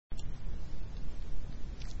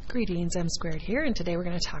Greetings, M Squared here, and today we're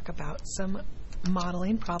going to talk about some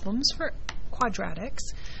modeling problems for quadratics.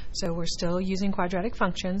 So we're still using quadratic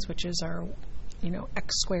functions, which is our,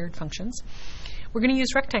 x squared functions. We're going to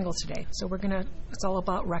use rectangles today. So it's all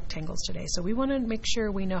about rectangles today. So we want to make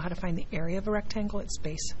sure we know how to find the area of a rectangle. It's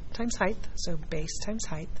base times height, so base times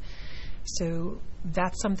height. So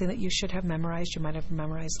that's something that you should have memorized. You might have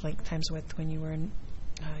memorized length times width when you were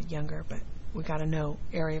younger, but we got to know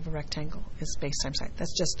area of a rectangle is base times height.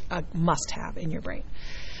 That's just a must-have in your brain.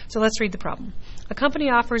 So let's read the problem. A company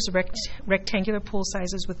offers rectangular pool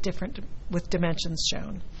sizes with dimensions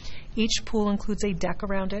shown. Each pool includes a deck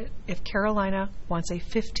around it. If Carolina wants a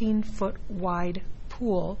 15-foot wide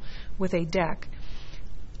pool with a deck,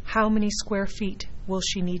 how many square feet will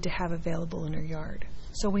she need to have available in her yard?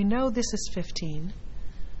 So we know this is 15,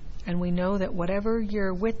 and we know that whatever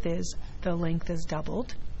your width is, the length is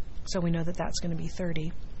doubled. So we know that that's going to be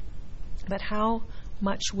 30. But how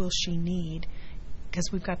much will she need?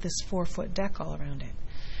 Because we've got this 4-foot deck all around it.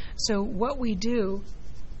 So what we do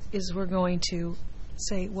is we're going to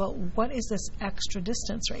say, well, what is this extra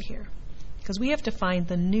distance right here? Because we have to find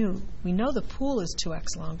we know the pool is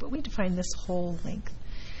 2x long, but we have to find this whole length.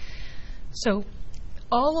 So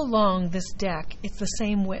all along this deck, it's the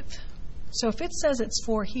same width. So if it says it's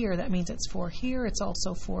 4 here, that means it's 4 here. It's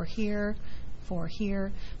also 4 here. 4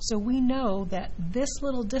 here. So we know that this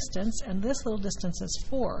little distance and this little distance is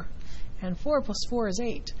 4. And 4 plus 4 is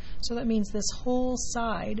 8. So that means this whole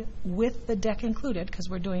side with the deck included, because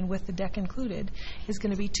we're doing with the deck included, is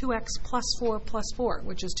going to be 2x plus 4,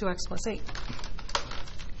 which is 2x plus 8.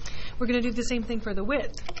 We're going to do the same thing for the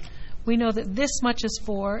width. We know that this much is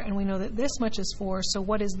 4, and we know that this much is 4. So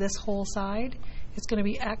what is this whole side? It's going to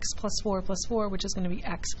be x plus 4, which is going to be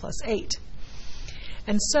x plus 8.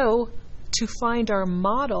 And so to find our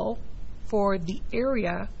model for the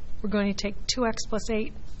area, we're going to take 2x plus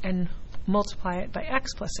 8 and multiply it by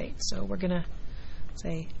x plus 8. So we're going to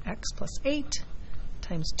say x plus 8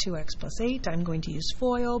 times 2x plus 8. I'm going to use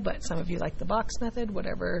FOIL, but some of you like the box method.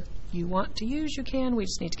 Whatever you want to use, you can. We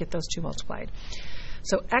just need to get those two multiplied.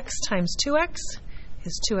 So x times 2x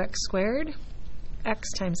is 2x squared. X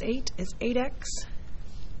times 8 is 8x.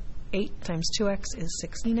 8 times 2x is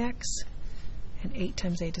 16x. And 8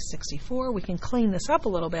 times 8 is 64. We can clean this up a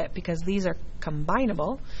little bit because these are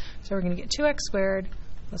combinable. So we're going to get 2x squared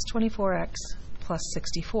plus 24x plus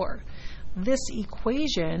 64. This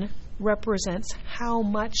equation represents how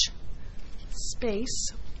much space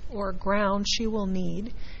or ground she will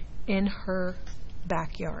need in her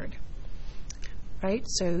backyard. Right?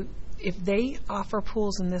 So if they offer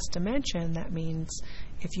pools in this dimension, that means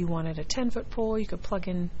if you wanted a 10-foot pool, you could plug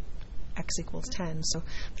in x equals 10. So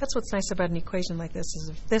that's what's nice about an equation like this, is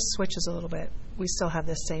if this switches a little bit, we still have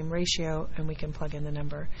this same ratio and we can plug in the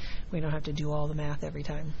number. We don't have to do all the math every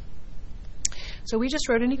time. So we just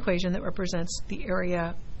wrote an equation that represents the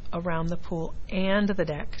area around the pool and the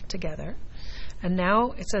deck together. And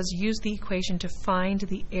now it says use the equation to find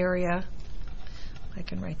the area. I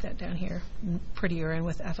can write that down here prettier and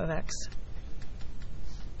with f of x.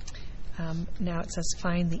 Now it says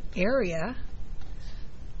find the area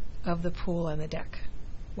of the pool and the deck.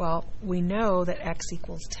 Well, we know that x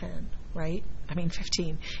equals 10, right?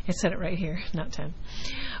 15. It said it right here, not 10.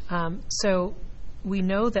 So we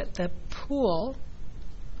know that the pool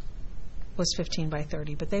was 15 by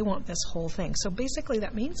 30, but they want this whole thing. So basically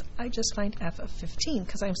that means I just find f of 15,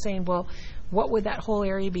 because I'm saying, well, what would that whole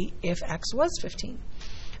area be if x was 15?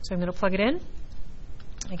 So I'm going to plug it in.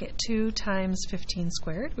 I get 2 times 15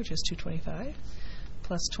 squared, which is 225,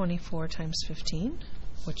 plus 24 times 15,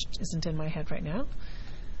 which isn't in my head right now.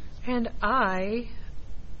 And I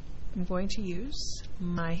am going to use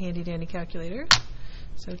my handy-dandy calculator.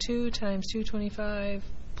 So 2 times 225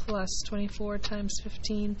 plus 24 times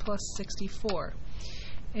 15 plus 64.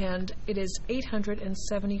 And it is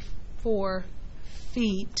 874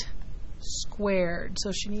 feet squared.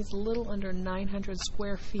 So she needs a little under 900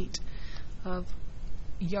 square feet of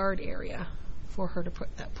yard area for her to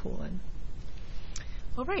put that pool in.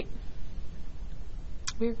 All right.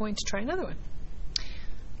 We're going to try another one.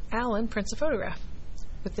 Alan prints a photograph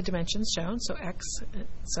with the dimensions shown. So x,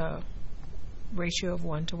 it's a ratio of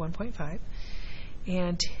 1 to 1.5.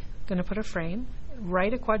 And I'm going to put a frame.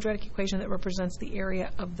 Write a quadratic equation that represents the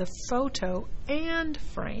area of the photo and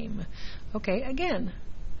frame. Okay, again,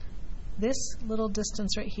 this little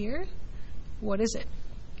distance right here, what is it?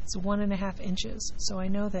 It's 1.5 inches. So I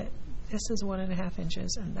know that this is 1.5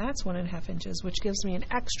 inches, and that's 1.5 inches, which gives me an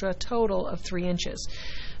extra total of 3 inches.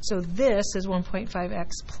 So this is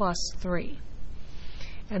 1.5x plus 3.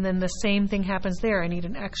 And then the same thing happens there. I need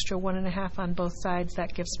an extra 1.5 on both sides.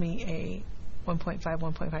 That gives me 1.5,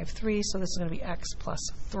 1.53, so this is going to be x plus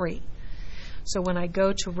 3. So when I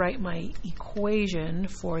go to write my equation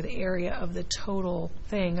for the area of the total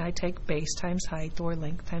thing, I take base times height, or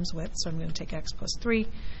length times width, so I'm going to take x plus 3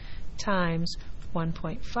 times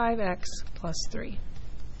 1.5x plus 3.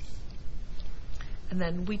 And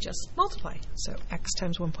then we just multiply. So x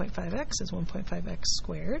times 1.5x is 1.5x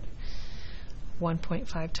squared.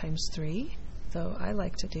 1.5 times 3, though I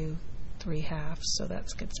like to do 3 halves, so that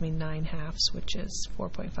gets me 9 halves, which is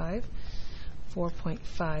 4.5.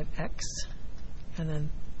 4.5x, and then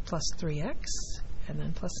plus 3x, and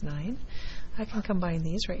then plus 9. I can combine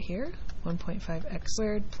these right here. 1.5x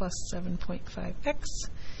squared plus 7.5x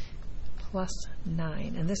plus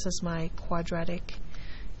 9. And this is my quadratic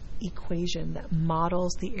equation that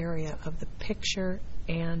models the area of the picture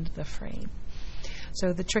and the frame.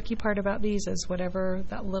 So the tricky part about these is whatever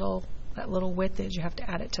that little width is, you have to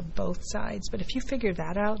add it to both sides. But if you figure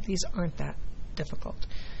that out, these aren't that difficult.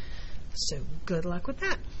 So good luck with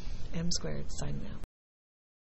that. M squared signing out.